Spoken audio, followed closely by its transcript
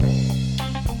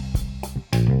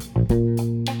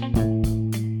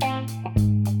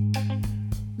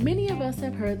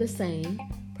heard the saying,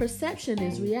 perception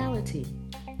is reality.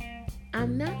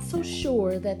 I'm not so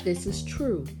sure that this is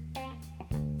true.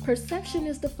 Perception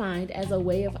is defined as a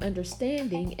way of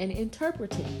understanding and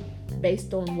interpreting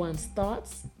based on one's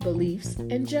thoughts, beliefs,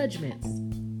 and judgments.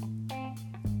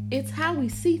 It's how we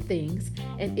see things,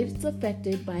 and it's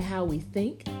affected by how we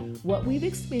think, what we've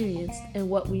experienced, and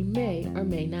what we may or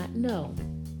may not know.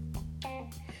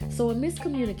 So a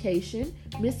miscommunication,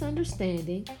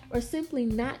 misunderstanding, or simply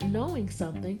not knowing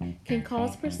something can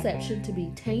cause perception to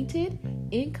be tainted,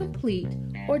 incomplete,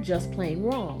 or just plain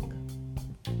wrong.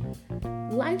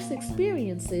 Life's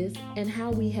experiences and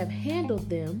how we have handled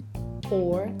them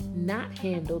or not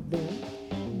handled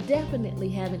them definitely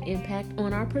have an impact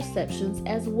on our perceptions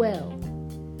as well.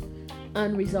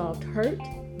 Unresolved hurt,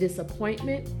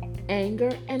 disappointment,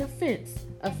 anger, and offense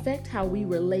affect how we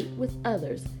relate with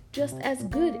others, just as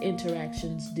good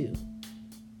interactions do.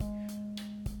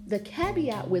 The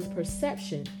caveat with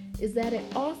perception is that it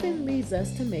often leads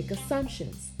us to make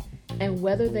assumptions, and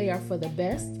whether they are for the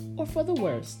best or for the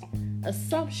worst,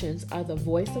 assumptions are the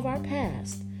voice of our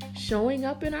past, showing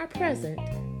up in our present,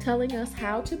 telling us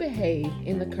how to behave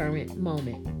in the current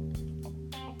moment.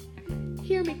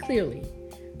 Hear me clearly.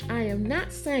 I am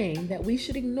not saying that we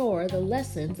should ignore the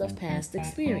lessons of past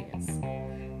experience.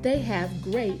 They have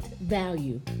great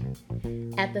value.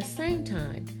 At the same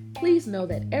time, please know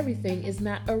that everything is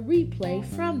not a replay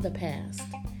from the past,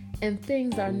 and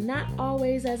things are not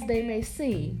always as they may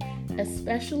seem,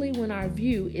 especially when our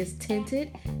view is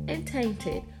tinted and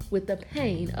tainted with the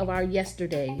pain of our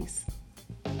yesterdays.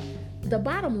 The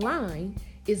bottom line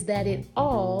is that it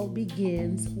all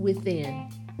begins within.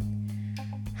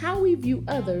 How we view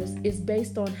others is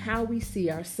based on how we see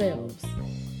ourselves.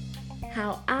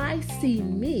 How I see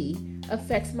me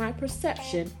affects my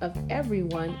perception of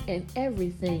everyone and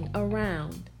everything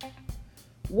around.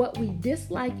 What we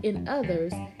dislike in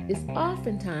others is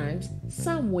oftentimes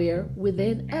somewhere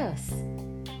within us.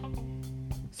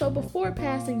 So before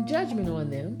passing judgment on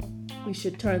them, we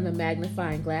should turn the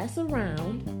magnifying glass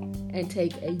around and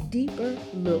take a deeper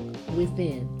look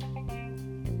within.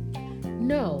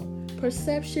 No,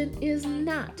 perception is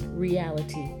not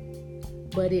reality,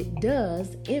 but it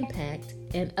does impact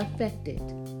and affect it.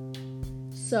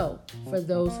 So, for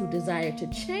those who desire to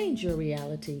change your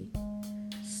reality,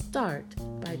 start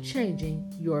by changing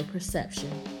your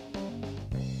perception.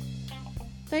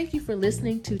 Thank you for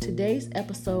listening to today's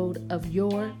episode of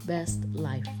Your Best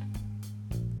Life.